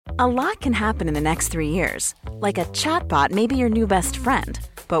A lot can happen in the next 3 years. Like a chatbot may be your new best friend.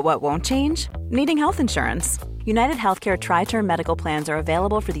 But what won't change? Needing health insurance. United Healthcare Tri-Term Medical Plans are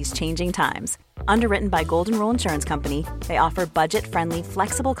available for these changing times. Underwritten by Golden Rule Insurance Company, they offer budget-friendly,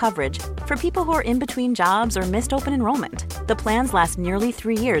 flexible coverage for people who are in between jobs or missed open enrollment. The plans last nearly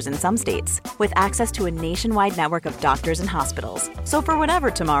 3 years in some states, with access to a nationwide network of doctors and hospitals. So for whatever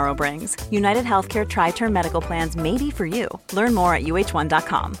tomorrow brings, United Healthcare Tri-Term Medical Plans may be for you. Learn more at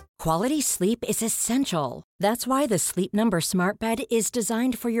uh1.com. Quality sleep is essential. That's why the Sleep Number Smart Bed is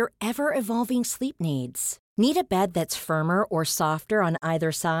designed for your ever-evolving sleep needs. Need a bed that's firmer or softer on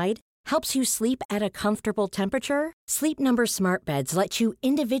either side? Helps you sleep at a comfortable temperature? Sleep Number Smart Beds let you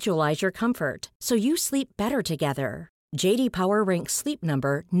individualize your comfort, so you sleep better together. J.D. Power ranks Sleep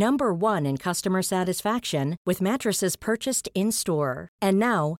Number number 1 in customer satisfaction with mattresses purchased in-store. And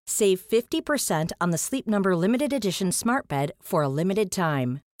now, save 50% on the Sleep Number Limited Edition Smart Bed for a limited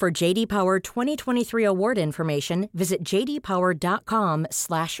time. For J.D. Power 2023 award information, visit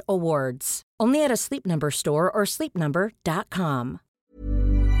jdpower.com/awards. Only at a Sleep Number store or sleepnumber.com.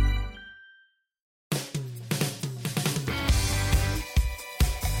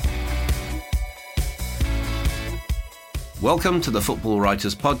 Welcome to the Football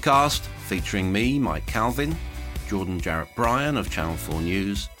Writers Podcast, featuring me, Mike Calvin, Jordan Jarrett Bryan of Channel 4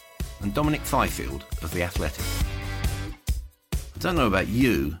 News, and Dominic Fifield of The Athletic. I don't know about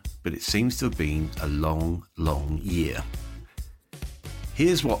you, but it seems to have been a long, long year.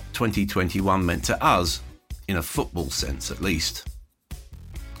 Here's what 2021 meant to us, in a football sense at least.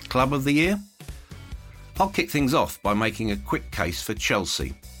 Club of the Year? I'll kick things off by making a quick case for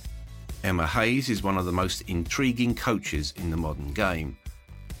Chelsea. Emma Hayes is one of the most intriguing coaches in the modern game.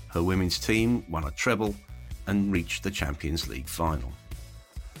 Her women's team won a treble and reached the Champions League final.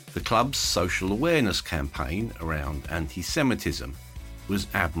 The club's social awareness campaign around anti-Semitism was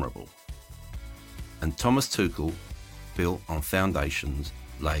admirable. And Thomas Tuchel built on foundations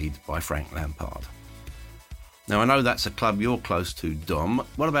laid by Frank Lampard. Now, I know that's a club you're close to, Dom.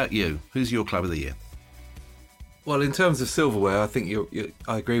 What about you? Who's your club of the year? Well, in terms of silverware, I think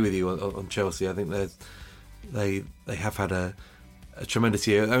I agree with you on Chelsea. I think they have had a tremendous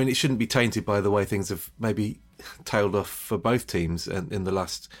year. I mean, it shouldn't be tainted by the way things have maybe tailed off for both teams in the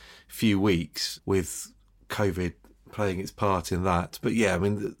last few weeks, with COVID playing its part in that. But yeah, I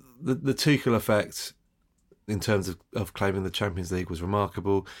mean, the Tuchel effect in terms of claiming the Champions League was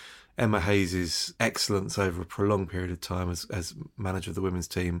remarkable. Emma Hayes' excellence over a prolonged period of time as manager of the women's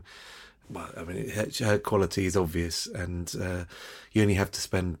team. Well, I mean, her quality is obvious, and you only have to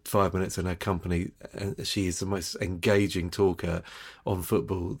spend 5 minutes in her company. And she is the most engaging talker on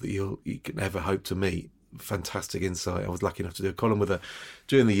football that you can ever hope to meet. Fantastic insight. I was lucky enough to do a column with her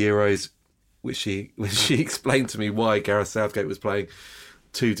during the Euros, when she explained to me why Gareth Southgate was playing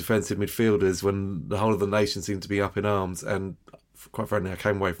two defensive midfielders when the whole of the nation seemed to be up in arms. And quite frankly, I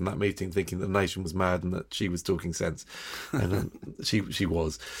came away from that meeting thinking that the nation was mad and that she was talking sense. And she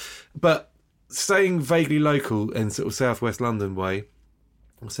was. But staying vaguely local in sort of South London way,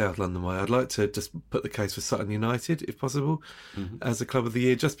 I'd like to just put the case for Sutton United, if possible, as a club of the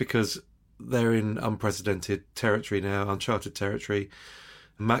year, just because they're in unprecedented territory now, uncharted territory.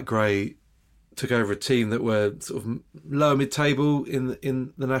 Matt Gray took over a team that were sort of lower mid-table in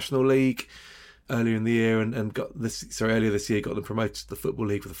the National League earlier in the year, and earlier this year got them promoted to the Football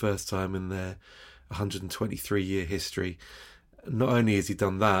League for the first time in their 123-year history. Not only has he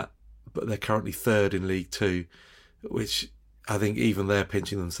done that, but they're currently third in League Two, which I think even they're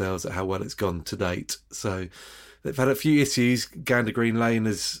pinching themselves at how well it's gone to date. So they've had a few issues. Gander Green Lane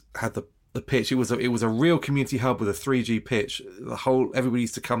has had the pitch. It was a real community hub with a 3G pitch. Everybody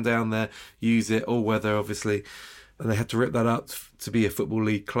used to come down there, use it, all weather obviously, and they had to rip that up to be a Football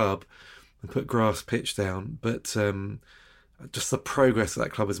League club and put grass pitch down. But just the progress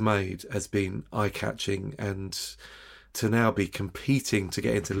that club has made has been eye-catching, and to now be competing to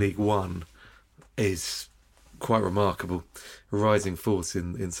get into League One is quite remarkable. A rising force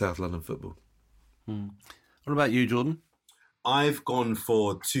in South London football. What about you, Jordan? I've gone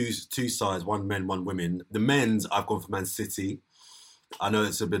for two sides, one men, one women. The men's, I've gone for Man City. I know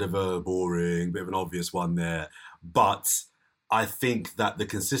it's a bit of an obvious one there, but I think that the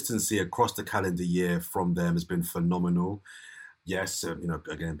consistency across the calendar year from them has been phenomenal. Yes,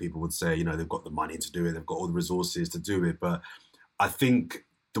 again, people would say, they've got the money to do it, they've got all the resources to do it, but I think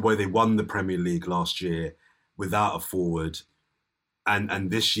the way they won the Premier League last year without a forward, and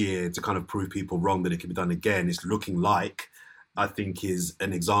this year to kind of prove people wrong that it can be done again, it's looking like, I think, is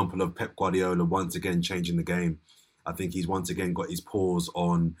an example of Pep Guardiola once again changing the game. I think he's once again got his paws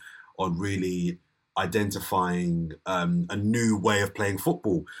on really identifying a new way of playing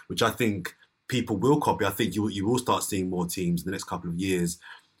football, which I think people will copy. I think you will start seeing more teams in the next couple of years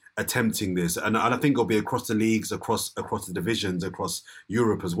attempting this, and I think it'll be across the leagues, across the divisions, across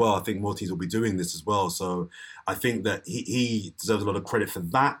Europe as well. I think more teams will be doing this as well. So I think that he deserves a lot of credit for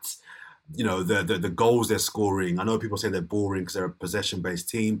that. You know, the goals they're scoring. I know people say they're boring because they're a possession-based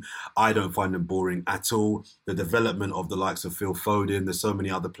team. I don't find them boring at all. The development of the likes of Phil Foden, there's so many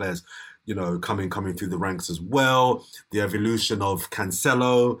other players, you know, coming through the ranks as well. The evolution of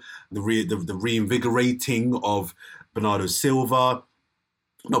Cancelo, the reinvigorating of Bernardo Silva.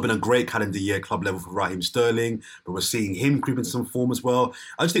 Not been a great calendar year club level for Raheem Sterling, but we're seeing him creep into some form as well.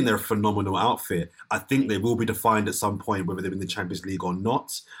 I just think they're a phenomenal outfit. I think they will be defined at some point whether they're in the Champions League or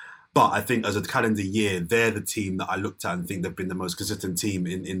not. But I think as a calendar year, they're the team that I looked at and think they've been the most consistent team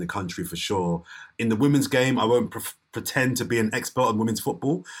in the country for sure. In the women's game, I won't pretend to be an expert on women's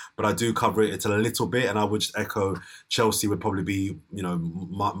football, but I do cover it a little bit, and I would just echo Chelsea would probably be, you know,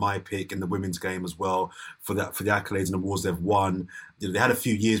 my pick in the women's game as well for the accolades and awards they've won. You know, they had a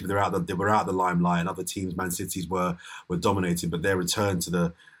few years where they were out of the limelight, and other teams, Man City's, were dominating, but their return to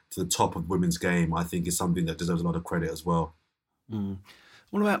the top of women's game, I think, is something that deserves a lot of credit as well. Mm.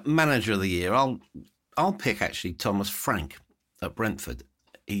 What about manager of the year? I'll pick actually Thomas Frank at Brentford.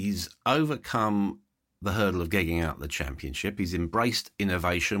 He's overcome the hurdle of getting out of the Championship. He's embraced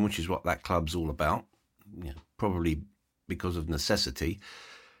innovation, which is what that club's all about, you know, probably because of necessity.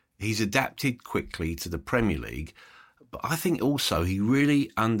 He's adapted quickly to the Premier League, but I think also he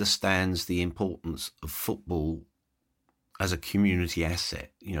really understands the importance of football as a community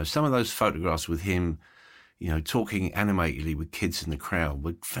asset. You know, some of those photographs with him, you know, talking animatedly with kids in the crowd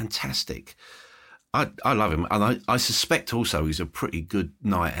were fantastic. I love him, and I suspect also he's a pretty good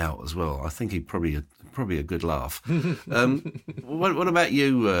night out as well. I think he'd probably a good laugh. What about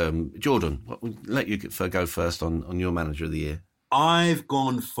you, Jordan? Let you go first on your manager of the year. I've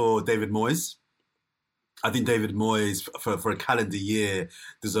gone for David Moyes. I think David Moyes, for a calendar year,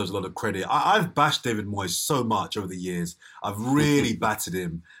 deserves a lot of credit. I've bashed David Moyes so much over the years. I've really battered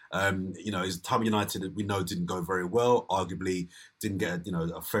him. You know, his time at United, we know, didn't go very well. Arguably, didn't get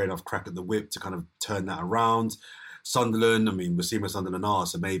a fair enough crack at the whip to kind of turn that around. Sunderland, I mean, we're seeing where Sunderland are,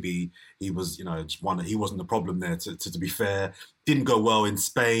 so maybe he was, you know, he wasn't the problem there. To be fair, didn't go well in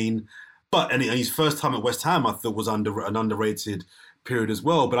Spain, but and his first time at West Ham, I thought, was an underrated period as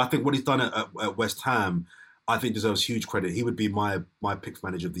well. But I think what he's done at West Ham, I think, deserves huge credit. He would be my pick for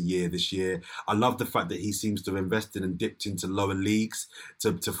manager of the year this year. I love the fact that he seems to have invested and dipped into lower leagues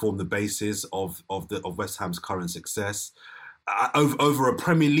to form the basis of West Ham's current success. Over a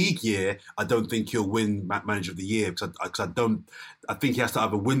Premier League year, I don't think he'll win manager of the year because I think he has to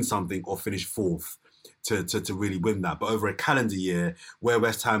either win something or finish fourth to really win that. But over a calendar year, where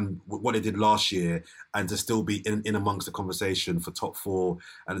West Ham, what they did last year, and to still be in amongst the conversation for top four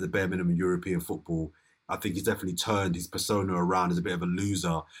and at the bare minimum European football, I think he's definitely turned his persona around as a bit of a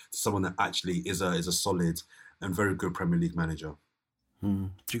loser to someone that actually is a solid and very good Premier League manager. Do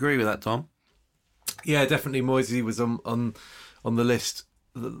you agree with that, Tom? Yeah, definitely. Moisey was on the list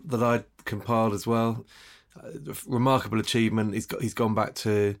that I'd compiled as well. Remarkable achievement. He's gone back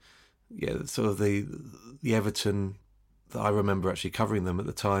to sort of the Everton that I remember actually covering them at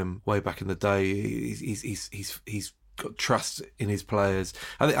the time, way back in the day. He's got trust in his players.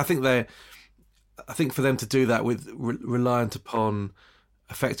 I think for them to do that with reliant upon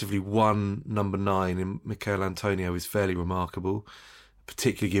effectively one number 9 in Michail Antonio is fairly remarkable,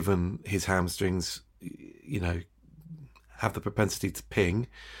 particularly given his hamstrings, you know, have the propensity to ping.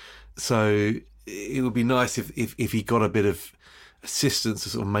 So it would be nice if he got a bit of assistance to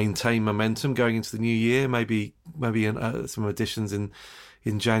sort of maintain momentum going into the new year. Maybe some additions in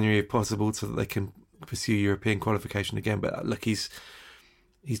January if possible, so that they can pursue European qualification again. But look, he's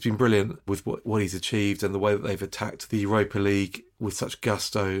been brilliant with what he's achieved and the way that they've attacked the Europa League with such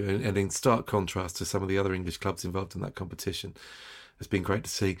gusto, and in stark contrast to some of the other English clubs involved in that competition. It's been great to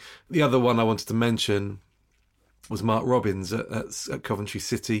see. The other one I wanted to mention was Mark Robins at Coventry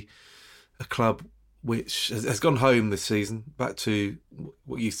City, a club which has gone home this season, back to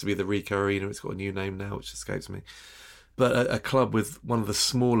what used to be the Ricoh Arena. It's got a new name now, which escapes me. But a club with one of the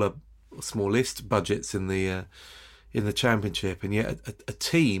smallest budgets in the Championship, and yet a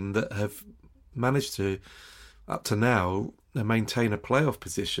team that have managed to, up to now, maintain a playoff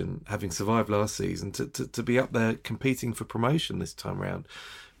position, having survived last season, to be up there competing for promotion this time round,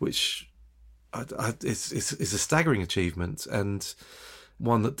 which is a staggering achievement, and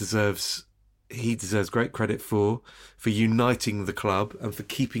one that he deserves great credit for uniting the club and for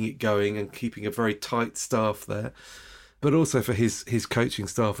keeping it going and keeping a very tight staff there. but also for his coaching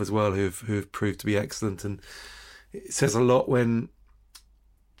staff as well, who've proved to be excellent. And it says a lot when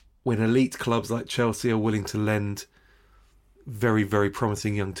elite clubs like Chelsea are willing to lend very, very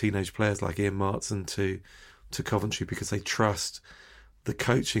promising young teenage players like Ian Martson to Coventry, because they trust the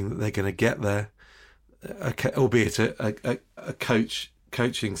coaching that they're going to get there, albeit a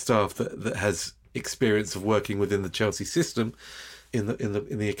coaching staff that has experience of working within the Chelsea system in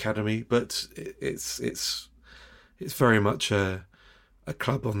the academy. But it's very much a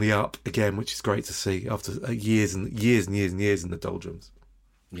club on the up again, which is great to see after years and years and years and years in the doldrums.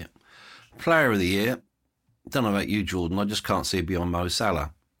 Yeah. Player of the year. Don't know about you, Jordan. I just can't see it beyond Mo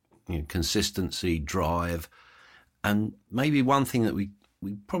Salah. Consistency, drive, and maybe one thing that we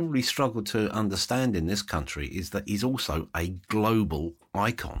probably struggle to understand in this country is that he's also a global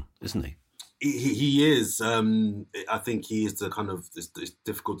icon, isn't he? He is. I think he is the kind of... It's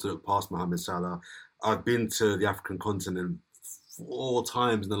difficult to look past Mohamed Salah. I've been to the African continent 4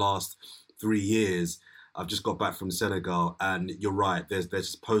 times in the last 3 years. I've just got back from Senegal, and you're right.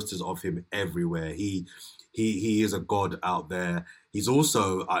 There's posters of him everywhere. He is a god out there. He's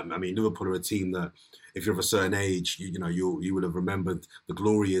also, I mean, Liverpool are a team that, if you're of a certain age, you would have remembered the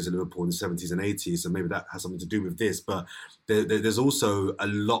glory years of Liverpool in the 70s and 80s. So maybe that has something to do with this. But there's also a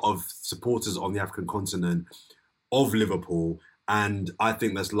lot of supporters on the African continent of Liverpool. And I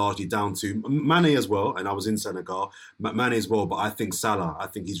think that's largely down to Mane as well. And I was in Senegal, Mane as well. But I think Salah,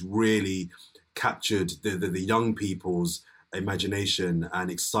 he's really captured the young people's imagination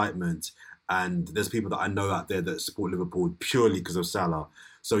and excitement. And there's people that I know out there that support Liverpool purely because of Salah.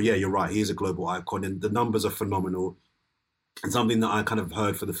 So yeah, you're right. He is a global icon, and the numbers are phenomenal. And something that I kind of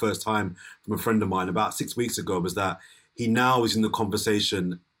heard for the first time from a friend of mine about 6 weeks ago was that he now is in the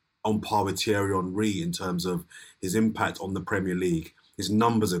conversation on par with Thierry Henry in terms of his impact on the Premier League. His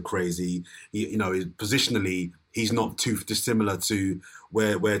numbers are crazy. Positionally, he's not too dissimilar to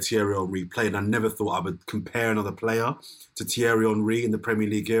where Thierry Henry played. I never thought I would compare another player to Thierry Henry in the Premier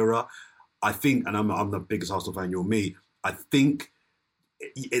League era. I think, and I'm the biggest Arsenal fan, you're me, I think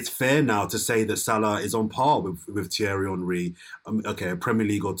it's fair now to say that Salah is on par with Thierry Henry. A Premier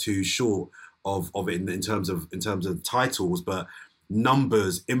League or two short of it in terms of titles, but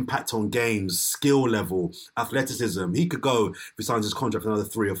numbers, impact on games, skill level, athleticism. He could go, if he signs his contract for another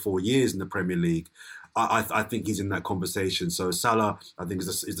 3 or 4 years in the Premier League. I think he's in that conversation. So Salah, I think,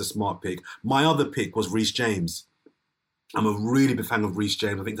 is the smart pick. My other pick was Reece James. I'm a really big fan of Reece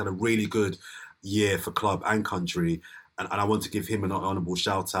James. I think he's had a really good year for club and country. And I want to give him an honourable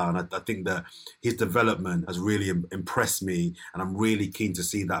shout out. And I think that his development has really impressed me. And I'm really keen to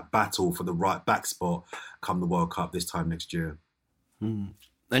see that battle for the right back spot come the World Cup this time next year.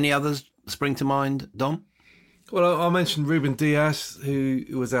 Any others spring to mind, Dom? Well, I'll mention Ruben Dias, who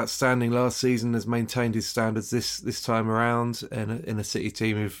was outstanding last season, has maintained his standards this time around in a City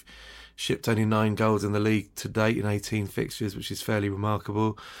team who've shipped only 9 goals in the league to date in 18 fixtures, which is fairly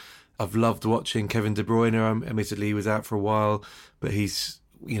remarkable. I've loved watching Kevin De Bruyne. Admittedly, he was out for a while, but he's,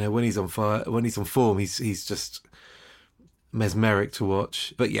 when he's on fire, when he's on form, he's just mesmeric to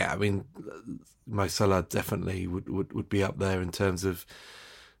watch. But yeah, I mean, Mo Salah definitely would be up there in terms of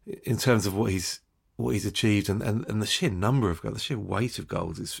what he's achieved, and the sheer number of goals, the sheer weight of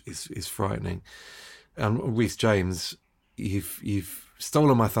goals is frightening. And Reece James, you've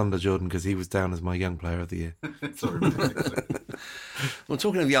stolen my thunder, Jordan, because he was down as my young player of the year. Sorry. Well,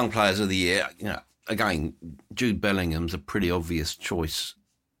 talking of young players of the year, again, Jude Bellingham's a pretty obvious choice.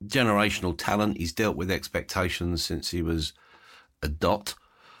 Generational talent. He's dealt with expectations since he was a dot.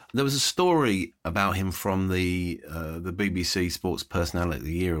 There was a story about him from the BBC Sports Personality of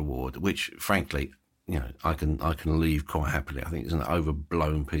the Year award, which, frankly, I can leave quite happily. I think it's an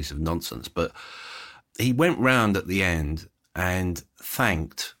overblown piece of nonsense. But he went round at the end and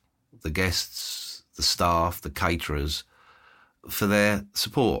thanked the guests, the staff, the caterers for their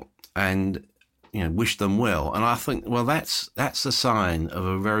support, and wished them well. And I think, well, that's a sign of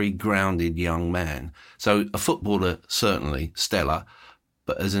a very grounded young man. So a footballer, certainly stellar,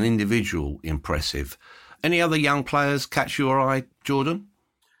 but as an individual, impressive. Any other young players catch your eye, Jordan?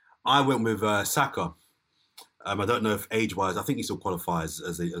 I went with Saka. I don't know if age-wise, I think he still qualifies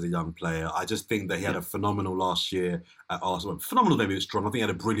as a young player. I just think that he had a phenomenal last year at Arsenal. Phenomenal, maybe it's strong. I think he had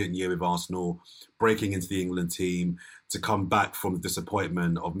a brilliant year with Arsenal, breaking into the England team, to come back from the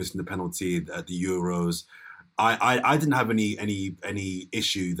disappointment of missing the penalty at the Euros. I didn't have any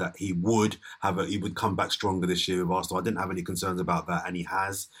issue that he would come back stronger this year with Arsenal. I didn't have any concerns about that, and he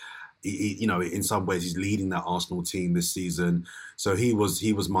has. you know, in some ways, he's leading that Arsenal team this season. So he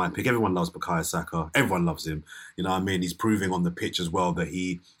was my pick. Everyone loves Bukayo Saka. Everyone loves him. You know what I mean? He's proving on the pitch as well that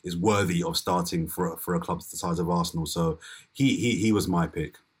he is worthy of starting for a club the size of Arsenal. So he was my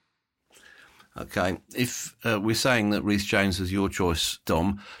pick. Okay, if we're saying that Reece James is your choice,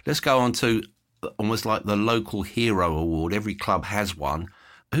 Dom, let's go on to almost like the local hero award. Every club has one.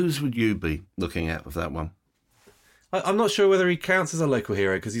 Whose would you be looking at with that one? I'm not sure whether he counts as a local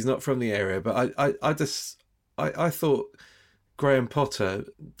hero because he's not from the area, but I thought Graham Potter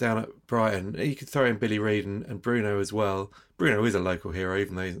down at Brighton, you could throw in Billy Reid and Bruno as well. Bruno is a local hero,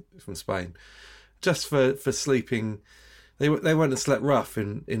 even though he's from Spain. Just for sleeping, they went and slept rough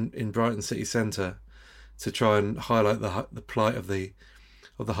in Brighton city centre to try and highlight the plight of the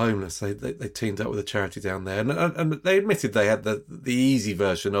homeless. They teamed up with a charity down there, and they admitted they had the easy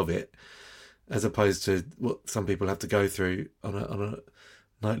version of it, as opposed to what some people have to go through on a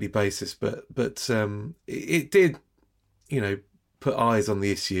nightly basis. But it did, you know, put eyes on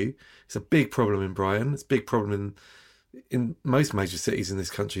the issue. It's a big problem in Brighton. It's a big problem in most major cities in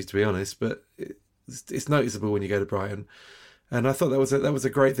this country, to be honest. But it's noticeable when you go to Brighton. And I thought that was a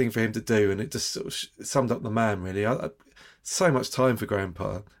great thing for him to do, and it just sort of summed up the man, really. So much time for Graham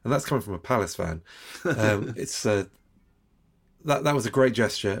Potter, and that's coming from a Palace fan. It's that was a great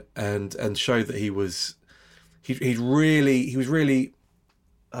gesture, and showed that he was really,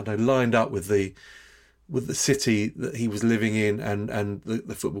 I don't know, lined up with the city that he was living in, and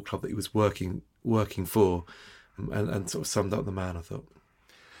the football club that he was working for, and sort of summed up the man, I thought.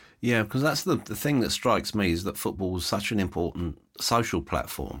 Yeah, because that's the thing that strikes me, is that football is such an important social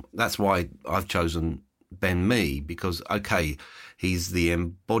platform. That's why I've chosen Ben Mee, because, okay, he's the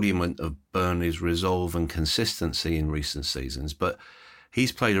embodiment of Burnley's resolve and consistency in recent seasons, but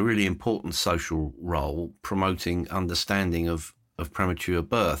he's played a really important social role promoting understanding of premature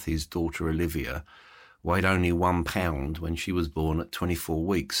birth. His daughter Olivia weighed only 1 pound when she was born at 24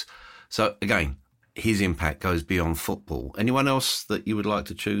 weeks. So, again, his impact goes beyond football. Anyone else that you would like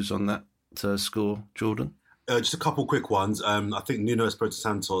to choose on that score, Jordan? Just a couple quick ones. I think Nuno Espirito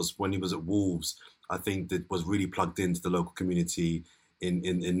Santos, when he was at Wolves, I think that was really plugged into the local community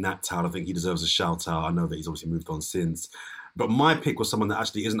in that town. I think he deserves a shout out. I know that he's obviously moved on since. But my pick was someone that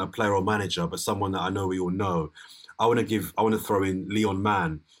actually isn't a player or manager, but someone that I know we all know. I want to throw in Leon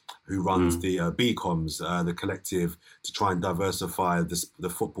Mann, who runs the BComs, the collective to try and diversify the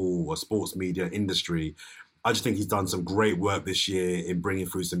football or sports media industry. I just think he's done some great work this year in bringing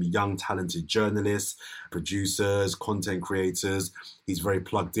through some young, talented journalists, producers, content creators. He's very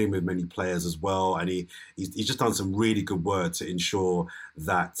plugged in with many players as well. And he's just done some really good work to ensure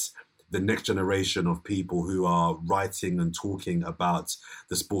that the next generation of people who are writing and talking about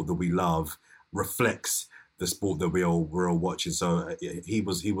the sport that we love reflects the sport that we're all watching. So he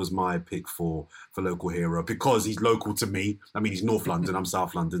was my pick for local hero, because he's local to me. I mean, he's North London, I'm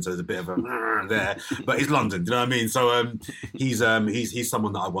South London, so there's a bit of a there, but he's London, do you know what I mean? So he's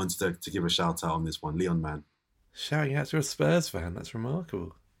someone that I wanted to give a shout out on this one, Leon Mann. Shouting out to a Spurs fan, that's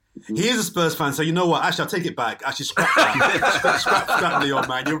remarkable. He is a Spurs fan, so you know what? Actually, I'll take it back. Actually, scrap that. scrap Leon,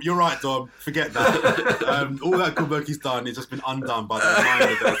 man. You're right, Dom. Forget that. All that good work he's done has just been undone by the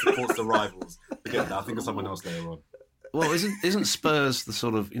reminder that he supports the rivals. Forget that. I think of someone else later on. Well, isn't Spurs the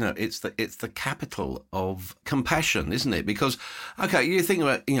sort of, you know, it's the capital of compassion, isn't it? Because, okay, you think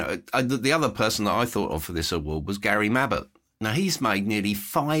about, you know, the other person that I thought of for this award was Gary Mabbutt. Now, he's made nearly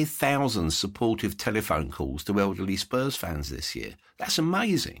 5,000 supportive telephone calls to elderly Spurs fans this year. That's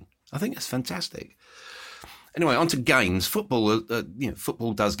amazing. I think that's fantastic. Anyway, on to games. Football,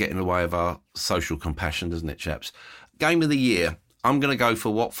 football does get in the way of our social compassion, doesn't it, chaps? Game of the year, I'm going to go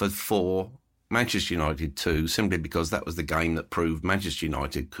for Watford 4, Manchester United 2, simply because that was the game that proved Manchester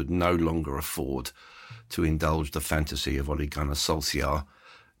United could no longer afford to indulge the fantasy of Ole Gunnar Solskjaer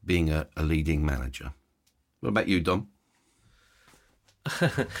being a leading manager. What about you, Dom?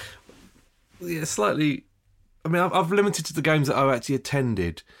 Yeah, slightly. I mean, I've limited to the games that I actually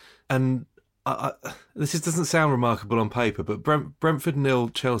attended, and this doesn't sound remarkable on paper, but Brentford 0,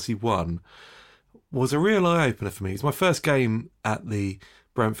 Chelsea 1 was a real eye opener for me. It's my first game at the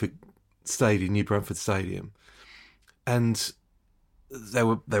Brentford Stadium, New Brentford Stadium, and there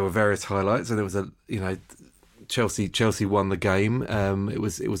were various highlights, and there was Chelsea won the game. It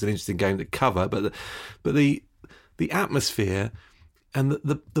was an interesting game to cover, but the atmosphere and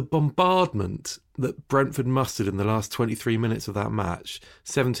the bombardment that Brentford mustered in the last 23 minutes of that match,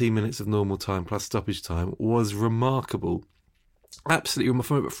 17 minutes of normal time plus stoppage time, was remarkable. Absolutely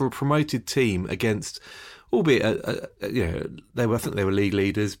remarkable for a promoted team against, albeit I think they were league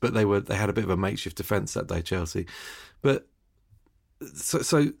leaders, but they had a bit of a makeshift defence that day, Chelsea. But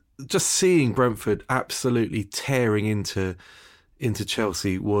so just seeing Brentford absolutely tearing into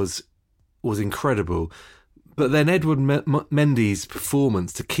Chelsea was incredible. But then Edward Mendy's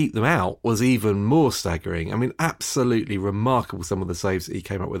performance to keep them out was even more staggering. I mean, absolutely remarkable, some of the saves that he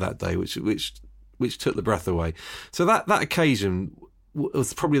came up with that day, which took the breath away. So that occasion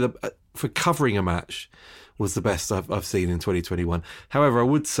was probably for covering a match was the best I've seen in 2021. However, I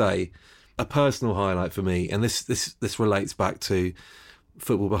would say a personal highlight for me, and this relates back to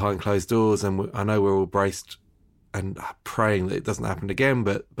football behind closed doors, and I know we're all braced and praying that it doesn't happen again,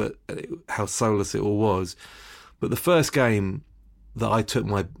 but how soulless it all was. But the first game that I took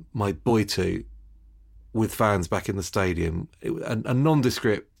my boy to with fans back in the stadium, a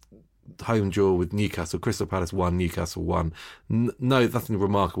nondescript home draw with Newcastle. Crystal Palace won, Newcastle won. No, nothing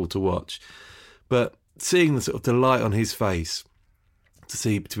remarkable to watch. But seeing the sort of delight on his face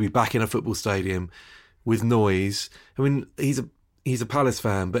to be back in a football stadium with noise. I mean, he's a Palace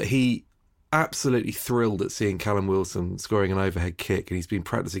fan, but he absolutely thrilled at seeing Callum Wilson scoring an overhead kick, and he's been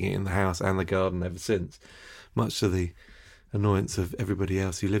practicing it in the house and the garden ever since, much to the annoyance of everybody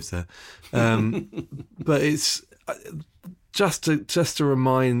else who lives there. But it's just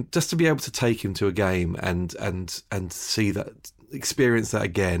to be able to take him to a game and see that, experience that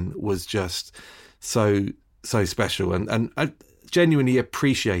again, was just so special, and I genuinely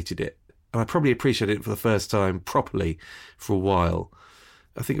appreciated it. And I probably appreciated it for the first time properly for a while.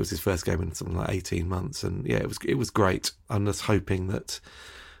 I think it was his first game in something like 18 months. And yeah, it was great. I'm hoping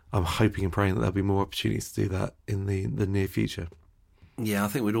and praying that there'll be more opportunities to do that in the near future. Yeah, I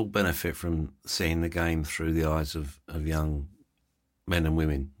think we'd all benefit from seeing the game through the eyes of young men and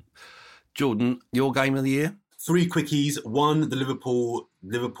women. Jordan, your game of the year? 3 quickies. 1, the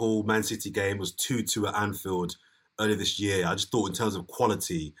Liverpool Man City game was 2-2 at Anfield earlier this year. I just thought in terms of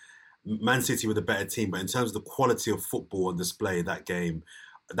quality, Man City were the better team, but in terms of the quality of football on display, that game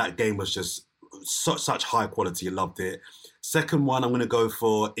was just such high quality. I loved it. Second one, I'm going to go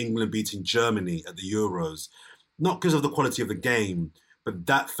for England beating Germany at the Euros. Not because of the quality of the game, but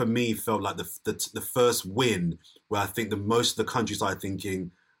that for me felt like the first win where I think the most of the country started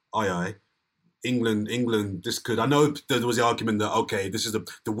thinking, aye, England, this could... I know there was the argument that, okay, this is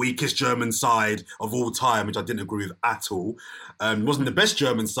the weakest German side of all time, which I didn't agree with at all. It wasn't the best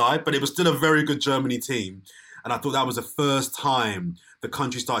German side, but it was still a very good Germany team. And I thought that was the first time the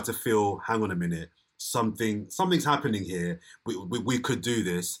country started to feel, hang on a minute, something's happening here. We could do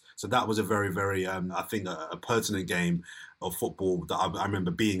this. So that was a very, very, I think, a pertinent game of football that I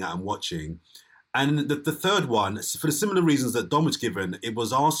remember being at and watching. And the third one, for the similar reasons that Dom was given, it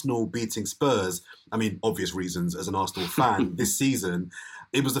was Arsenal beating Spurs. I mean, obvious reasons as an Arsenal fan this season.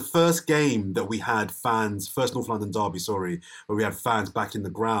 It was the first game that we had fans, first North London derby, where we had fans back in the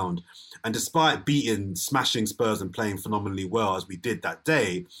ground. And despite smashing Spurs and playing phenomenally well as we did that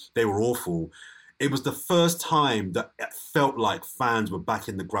day, they were awful. It was the first time that it felt like fans were back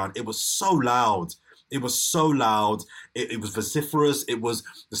in the ground. It was so loud. It was so loud. It was vociferous. The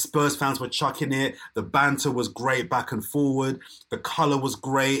Spurs fans were chucking it. The banter was great back and forward. The colour was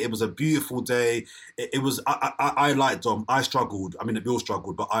great. It was a beautiful day. I liked Dom. I struggled. I mean, we all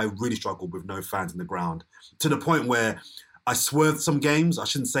struggled, but I really struggled with no fans in the ground, to the point where I swerved some games. I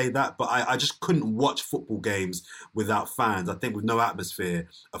shouldn't say that, but I just couldn't watch football games without fans. I think with no atmosphere,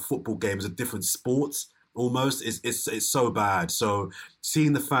 a football game is a different sport almost. It's so bad. So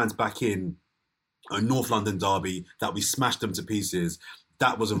seeing the fans back in a North London derby that we smashed them to pieces,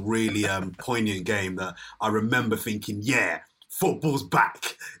 that was a really poignant game that I remember thinking, yeah, football's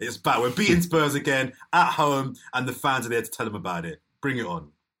back. It's back. We're beating Spurs again at home, and the fans are there to tell them about it. Bring it on.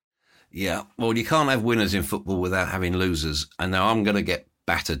 Yeah, well, you can't have winners in football without having losers. And now I'm going to get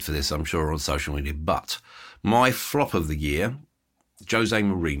battered for this, I'm sure, on social media. But my flop of the year, Jose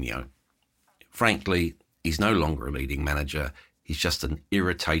Mourinho. Frankly, he's no longer a leading manager. He's just an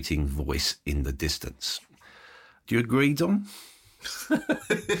irritating voice in the distance. Do you agree, Dom?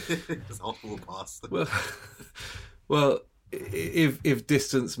 It's awful pass. Well, if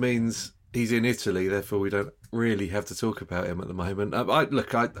distance means he's in Italy, therefore we don't really have to talk about him at the moment.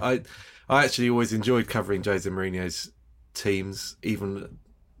 I actually always enjoyed covering Jose Mourinho's teams, even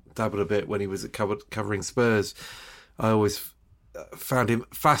dabbled a bit when he was covering Spurs. I always found him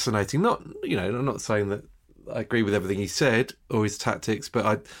fascinating. I'm not saying that I agree with everything he said or his tactics,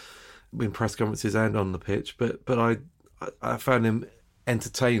 but in press conferences and on the pitch. But I found him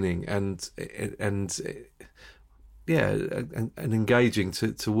entertaining and engaging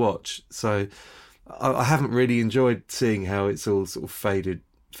to watch. So I haven't really enjoyed seeing how it's all sort of faded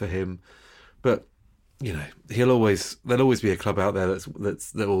for him. But there'll always be a club out there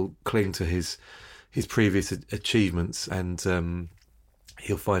that will cling to his previous achievements, and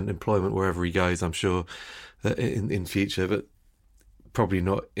he'll find employment wherever he goes, I'm sure, in future, but probably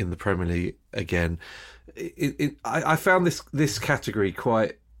not in the Premier League again. I found this category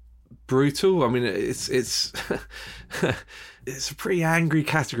quite brutal. I mean, it's it's a pretty angry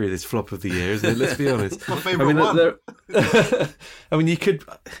category, this flop of the year, isn't it? Let's be honest. My favourite one. I mean, you could.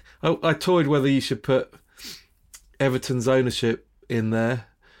 I toyed whether you should put Everton's ownership in there,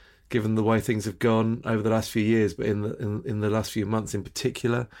 given the way things have gone over the last few years, but in the last few months in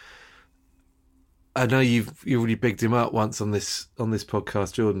particular. I know you've already bigged him up once on this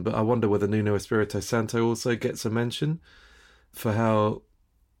podcast, Jordan, but I wonder whether Nuno Espirito Santo also gets a mention for how.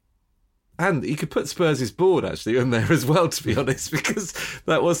 And you could put Spurs' board actually in there as well, to be honest, because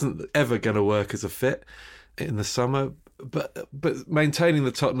that wasn't ever going to work as a fit in the summer. But maintaining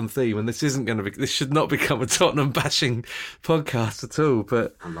the Tottenham theme, and this should not become a Tottenham bashing podcast at all.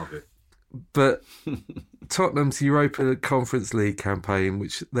 But I love it. But Tottenham's Europa Conference League campaign,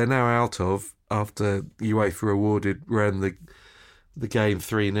 which they're now out of after UEFA ran the game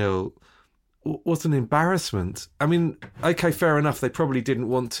 3-0, was an embarrassment. I mean, okay, fair enough. They probably didn't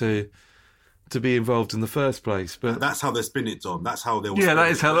want to be involved in the first place, but that's how they spin it, Dom. That's how they.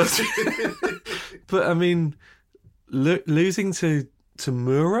 That is how they. But I mean, losing to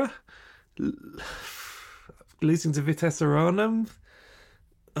Mura, losing to Vitesse Arnhem.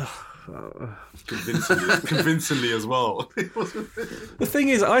 Convincingly as well. The thing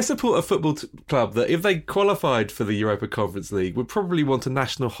is, I support a football club that, if they qualified for the Europa Conference League, would probably want a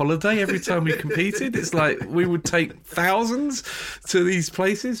national holiday every time we competed. It's like we would take thousands to these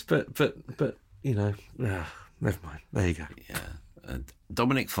places, but you know, never mind. There you go. Yeah.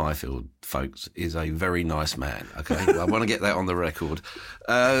 Dominic Fifield, folks, is a very nice man. Okay, I want to get that on the record.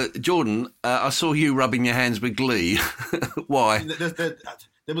 Jordan, I saw you rubbing your hands with glee. Why?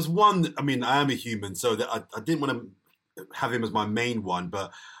 There was one. I mean, I am a human, so that I didn't want to have him as my main one,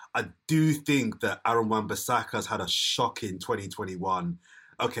 but I do think that Aaron Wan-Bissaka has had a shocking 2021.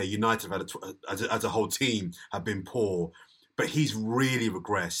 Okay, United have had as a whole team have been poor, but he's really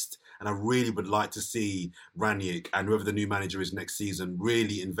regressed. And I really would like to see Ranić and whoever the new manager is next season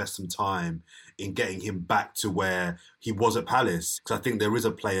really invest some time in getting him back to where he was at Palace. Because I think there is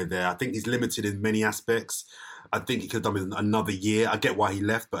a player there. I think he's limited in many aspects. I think he could have done with another year. I get why he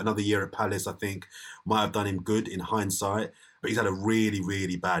left, but another year at Palace, I think, might have done him good in hindsight. But he's had a really,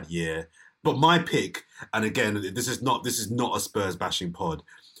 really bad year. But my pick, and again, this is not a Spurs bashing pod,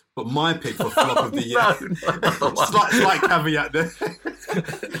 but my pick for flop of the year, slight caveat there.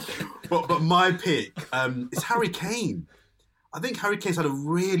 but my pick is Harry Kane. I think Harry Kane's had a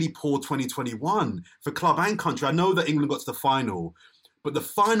really poor 2021 for club and country. I know that England got to the final, but the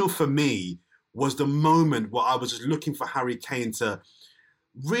final for me was the moment where I was just looking for Harry Kane to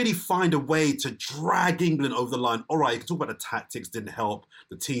really find a way to drag England over the line. All right, you can talk about the tactics, didn't help.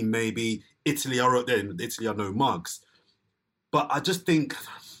 The team maybe. Italy, I wrote there, Italy are no mugs. But I just think,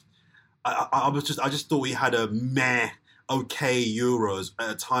 I just thought he had a okay Euros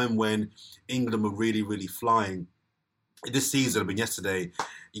at a time when England were really, really flying. This season, I mean, yesterday,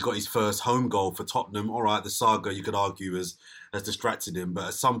 he got his first home goal for Tottenham. All right, the saga, you could argue, has distracted him. But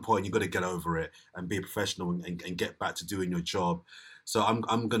at some point, you've got to get over it and be a professional and get back to doing your job. So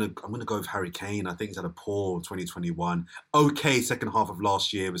I'm gonna go with Harry Kane. I think he's had a poor 2021. Okay, second half of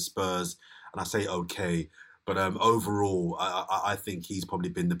last year with Spurs, and I say okay, but overall, I think he's probably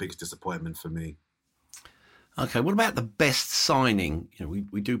been the biggest disappointment for me. Okay, what about the best signing? You know,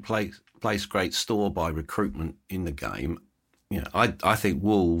 we do place great store by recruitment in the game. You know, I think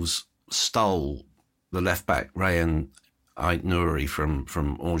Wolves stole the left back Rayan Ait-Nouri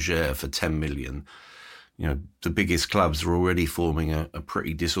from Angers for 10 million. You know, the biggest clubs are already forming a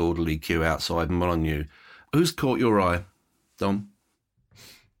pretty disorderly queue outside Molineux. Who's caught your eye, Dom?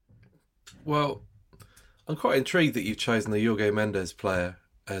 Well, I'm quite intrigued that you've chosen the Jorge Mendes player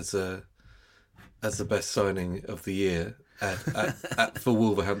as the best signing of the year for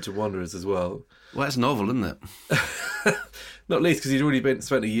Wolverhampton Wanderers as well. Well, that's novel, isn't it? Not least because he'd already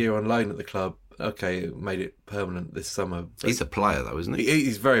spent a year on loan at the club. Okay, made it permanent this summer. He's a player, though, isn't he?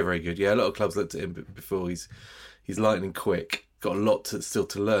 He's very, very good. Yeah, a lot of clubs looked at him before. He's lightning quick. Got a lot still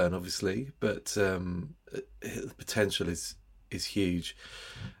to learn, obviously, but the potential is huge.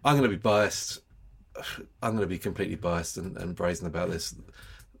 I'm going to be biased. I'm going to be completely biased and brazen about this.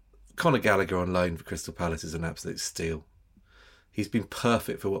 Conor Gallagher on loan for Crystal Palace is an absolute steal. He's been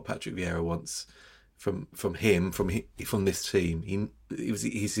perfect for what Patrick Vieira wants from this team.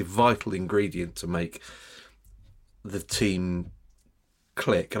 He's a vital ingredient to make the team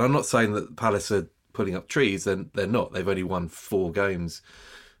click. And I'm not saying that Palace are pulling up trees. They're not. They've only won 4 games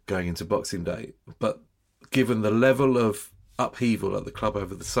going into Boxing Day. But given the level of upheaval at the club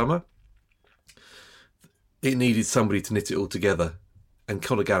over the summer. It needed somebody to knit it all together. And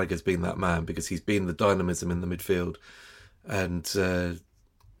Conor Gallagher's been that man because he's been the dynamism in the midfield. And to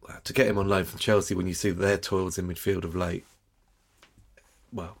get him on loan from Chelsea when you see their toils in midfield of late,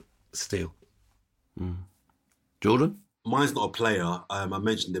 well, steal. Jordan? Mine's not a player. I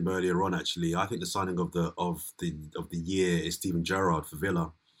mentioned him earlier on. Actually, I think the signing of the year is Steven Gerrard for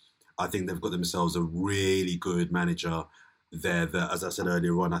Villa. I think they've got themselves a really good manager there. That, as I said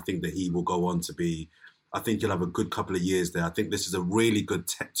earlier on, I think that he will go on to be. I think he'll have a good couple of years there. I think this is a really good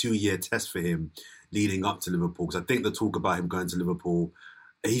 2-year test for him leading up to Liverpool. Because I think the talk about him going to Liverpool,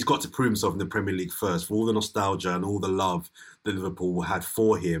 he's got to prove himself in the Premier League first. For all the nostalgia and all the love that Liverpool had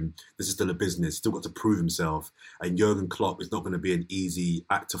for him, this is still a business. Still got to prove himself. And Jurgen Klopp is not going to be an easy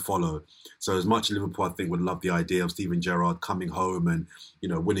act to follow. So as much as Liverpool, I think, would love the idea of Steven Gerrard coming home and,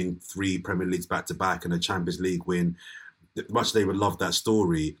 winning 3 Premier Leagues back-to-back and a Champions League win, much as they would love that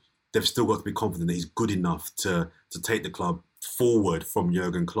story, they've still got to be confident that he's good enough to take the club forward from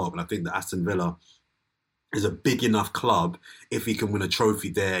Jurgen Klopp. And I think that Aston Villa is a big enough club, if he can win a trophy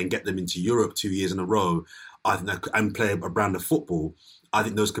there and get them into Europe 2 years in a row, I think and play a brand of football, I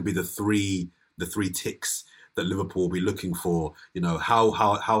think those could be the three ticks that Liverpool will be looking for. How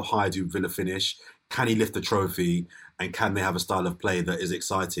high do Villa finish? Can he lift the trophy? And can they have a style of play that is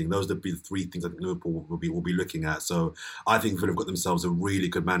exciting? Those would be the 3 things I think Liverpool will be looking at. So I think Villa have got themselves a really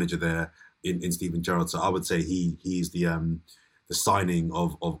good manager there in Steven Gerrard. So I would say he's the signing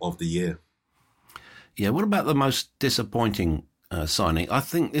of the year. Yeah, what about the most disappointing signing? I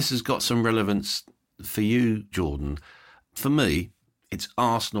think this has got some relevance for you, Jordan. For me, it's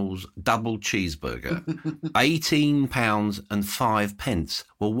Arsenal's double cheeseburger, £18.05.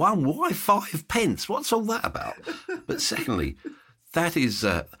 Well, why 5p? What's all that about? But secondly, that is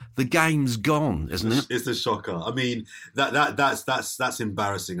the game's gone, isn't it? It's a shocker. I mean, that's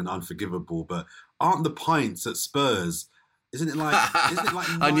embarrassing and unforgivable. But aren't the pints at Spurs? Isn't it like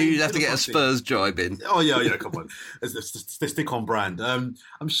I knew you'd have to get a Spurs jibe in. Oh, yeah, come on. They stick on brand. I'm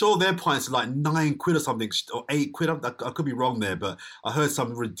sure their pints are like £9 or something, or £8. I could be wrong there, but I heard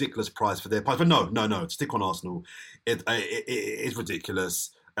some ridiculous price for their pints. But no, stick on Arsenal. It is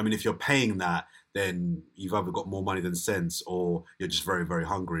ridiculous. I mean, if you're paying that, then you've either got more money than sense or you're just very, very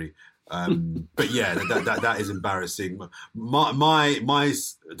hungry. But yeah, that is embarrassing. My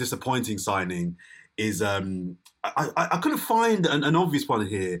disappointing signing is... I couldn't find an obvious one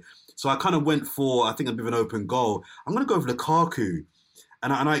here. So I kind of went for, I think, a bit of an open goal. I'm going to go with Lukaku.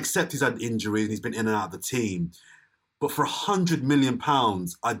 And I accept he's had injuries and he's been in and out of the team. But for £100 million,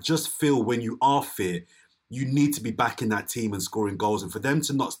 I just feel when you are fit, you need to be back in that team and scoring goals. And for them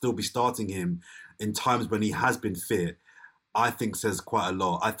to not still be starting him in times when he has been fit, I think says quite a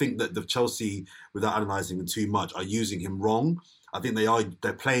lot. I think that the Chelsea, without analysing him too much, are using him wrong. I think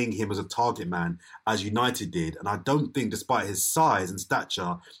they're playing him as a target man, as United did. And I don't think, despite his size and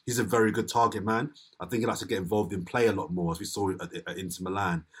stature, he's a very good target man. I think he'll have to get involved in play a lot more, as we saw at Inter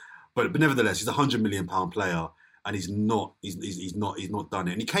Milan. But nevertheless, he's a £100 million player, and he's not done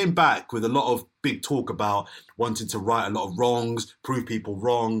it. And he came back with a lot of big talk about wanting to right a lot of wrongs, prove people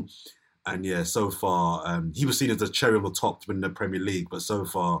wrong. And yeah, so far, he was seen as the cherry on the top to win the Premier League. But so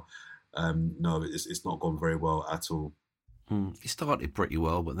far, no, it's not gone very well at all. He started pretty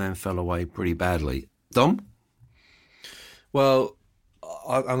well, but then fell away pretty badly. Dom? Well,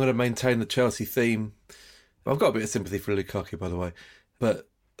 I'm going to maintain the Chelsea theme. I've got a bit of sympathy for Lukaku, by the way. But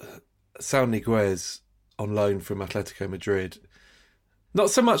Saul Niguez on loan from Atletico Madrid. Not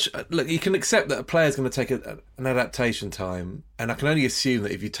so much... Look, you can accept that a player's going to take an adaptation time. And I can only assume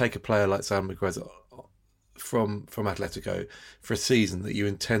that if you take a player like Saul Niguez from Atletico for a season, that you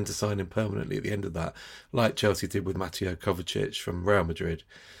intend to sign him permanently at the end of that, like Chelsea did with Mateo Kovacic from Real Madrid.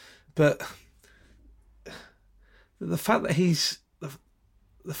 But the fact that he's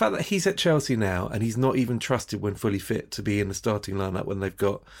at Chelsea now and he's not even trusted when fully fit to be in the starting lineup when they've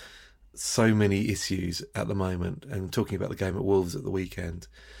got so many issues at the moment, and talking about the game at Wolves at the weekend,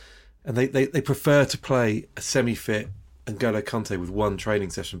 and they prefer to play a semi-fit N'Golo Kante with 1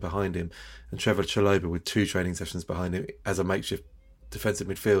 training session behind him and Trevor Chalobah with 2 training sessions behind him as a makeshift defensive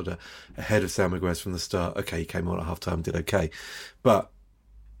midfielder ahead of Saul Niguez from the start. Okay, he came on at half-time, did okay. But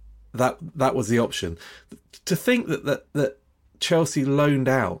that was the option. To think that Chelsea loaned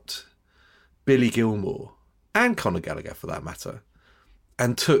out Billy Gilmour and Conor Gallagher, for that matter,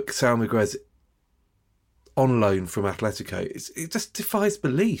 and took Saul Niguez on loan from Atletico, it just defies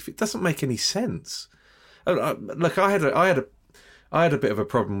belief. It doesn't make any sense. Look, I had a bit of a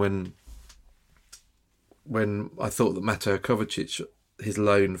problem when I thought that Mateo Kovacic, his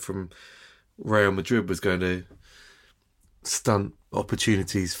loan from Real Madrid, was going to stunt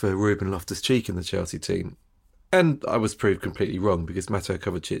opportunities for Ruben Loftus-Cheek in the Chelsea team. And I was proved completely wrong, because Mateo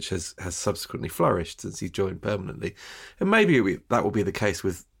Kovacic has subsequently flourished since he's joined permanently. And maybe that will be the case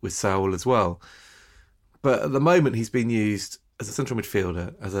with Saul as well. But at the moment, he's been used as a central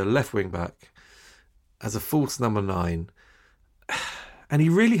midfielder, as a left wing back, as a false number 9. And he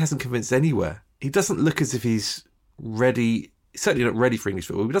really hasn't convinced anywhere. He doesn't look as if he's ready, certainly not ready for English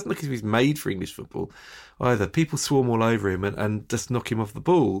football. He doesn't look as if he's made for English football either. People swarm all over him and just knock him off the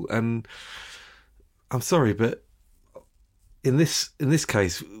ball. And I'm sorry, but in this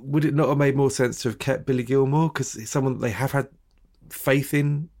case, would it not have made more sense to have kept Billy Gilmour? Because he's someone that they have had faith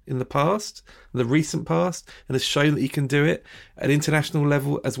in the past, in the recent past, and has shown that he can do it at international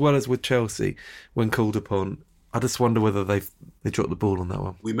level as well as with Chelsea when called upon. I just wonder whether they dropped the ball on that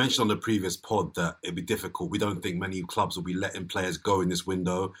one. We mentioned on the previous pod that it'd be difficult. We don't think many clubs will be letting players go in this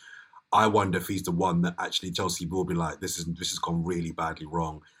window. I wonder if he's the one that actually Chelsea will be like, this has gone really badly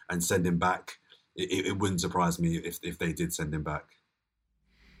wrong, and send him back. It wouldn't surprise me if they did send him back.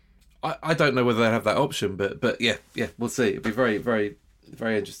 I don't know whether they have that option, but yeah, we'll see. It'll be very, very,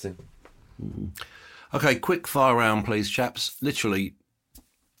 very interesting. Okay, quick fire round, please, chaps. Literally,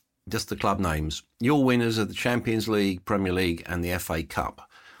 just the club names. Your winners of the Champions League, Premier League and the FA Cup.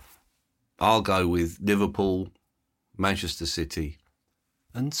 I'll go with Liverpool, Manchester City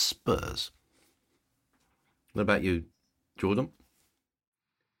and Spurs. What about you, Jordan?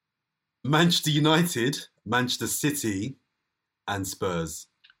 Manchester United, Manchester City and Spurs.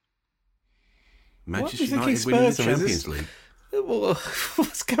 Manchester United winning the Champions League.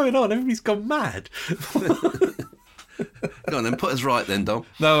 What's going on? Everybody's gone mad. Go on then, put us right then, Dom.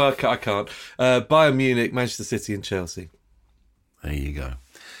 No, I can't. Bayern Munich, Manchester City and Chelsea. There you go.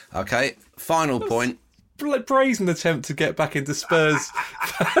 Okay, final point. Brazen attempt to get back into Spurs.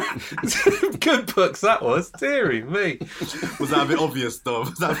 Good books that was. Deary me. Was that a bit obvious,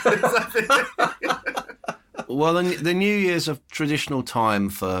 Dom? Well, the New Year's a traditional time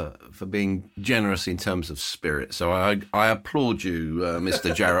for being generous in terms of spirit. So I applaud you,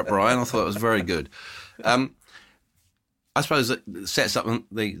 Mr. Jarrett Bryan. I thought it was very good. I suppose it sets up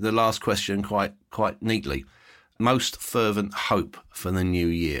the last question quite neatly. Most fervent hope for the new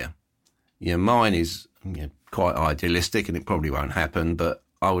year. Yeah, mine is quite idealistic, and it probably won't happen, but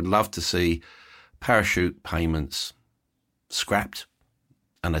I would love to see parachute payments scrapped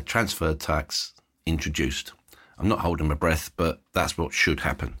and a transfer tax introduced. I'm not holding my breath, but that's what should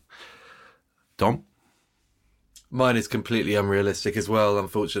happen. Dom? Mine is completely unrealistic as well,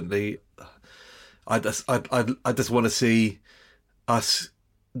 unfortunately. I just want to see us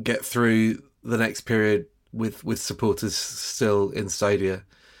get through the next period with supporters still in stadia.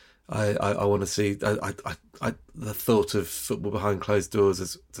 I want to see. The thought of football behind closed doors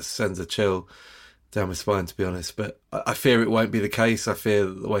just sends a chill down my spine, to be honest. But I fear it won't be the case. I fear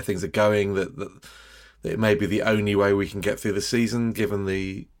the way things are going that it may be the only way we can get through the season, given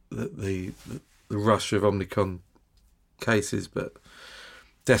the rush of Omicron cases. But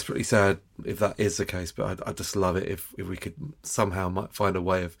desperately sad if that is the case. But I'd just love it if we could somehow find a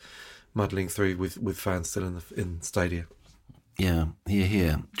way of muddling through with fans still in stadia. Yeah,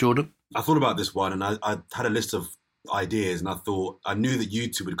 here. Jordan? I thought about this one, and I had a list of ideas, and I knew that you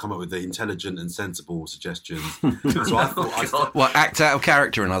two would come up with the intelligent and sensible suggestions. So I thought What, act out of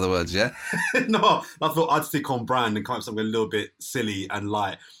character, in other words, yeah? No, I thought I'd stick on brand and come up with something a little bit silly and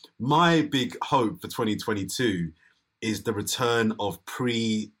light. My big hope for 2022 is the return of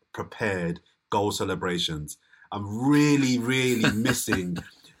pre-prepared goal celebrations. I'm really, really missing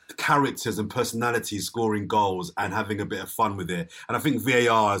characters and personalities scoring goals and having a bit of fun with it. And I think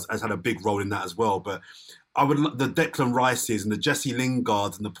VAR has had a big role in that as well. But the Declan Rices and the Jesse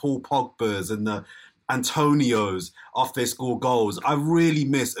Lingards and the Paul Pogbas and the Antonios after they score goals. I really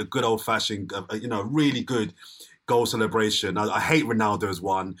miss a good old-fashioned, really good goal celebration. I hate Ronaldo's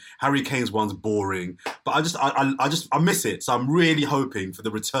one. Harry Kane's one's boring. But I miss it. So I'm really hoping for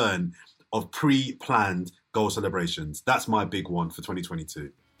the return of pre-planned goal celebrations. That's my big one for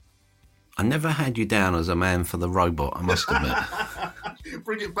 2022. I never had you down as a man for the robot, I must admit.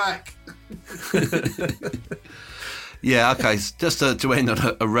 Bring it back. Yeah, okay. Just to end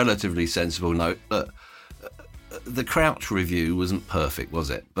on a relatively sensible note, the Crouch review wasn't perfect, was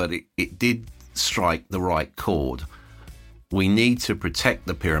it? But it did strike the right chord. We need to protect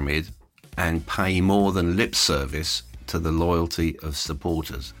the pyramid and pay more than lip service to the loyalty of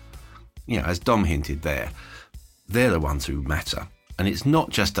supporters. As Dom hinted there, they're the ones who matter. And it's not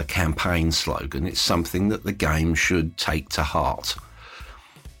just a campaign slogan, it's something that the game should take to heart.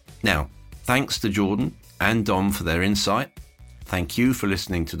 Now, thanks to Jordan and Dom for their insight. Thank you for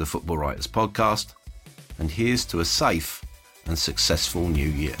listening to the Football Writers podcast. And here's to a safe and successful new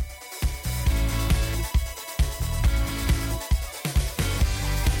year.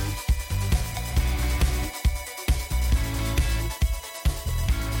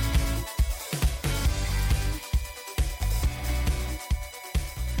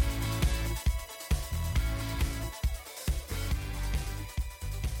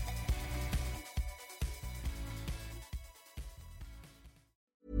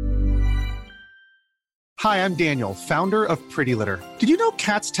 Hi, I'm Daniel, founder of Pretty Litter. Did you know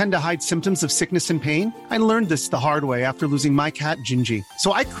cats tend to hide symptoms of sickness and pain? I learned this the hard way after losing my cat, Gingy.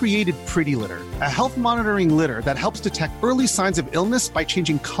 So I created Pretty Litter, a health monitoring litter that helps detect early signs of illness by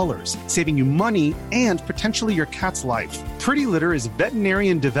changing colors, saving you money and potentially your cat's life. Pretty Litter is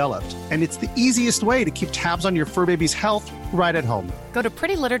veterinarian developed, and it's the easiest way to keep tabs on your fur baby's health right at home. Go to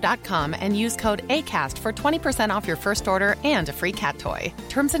prettylitter.com and use code ACAST for 20% off your first order and a free cat toy.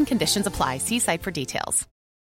 Terms and conditions apply. See site for details.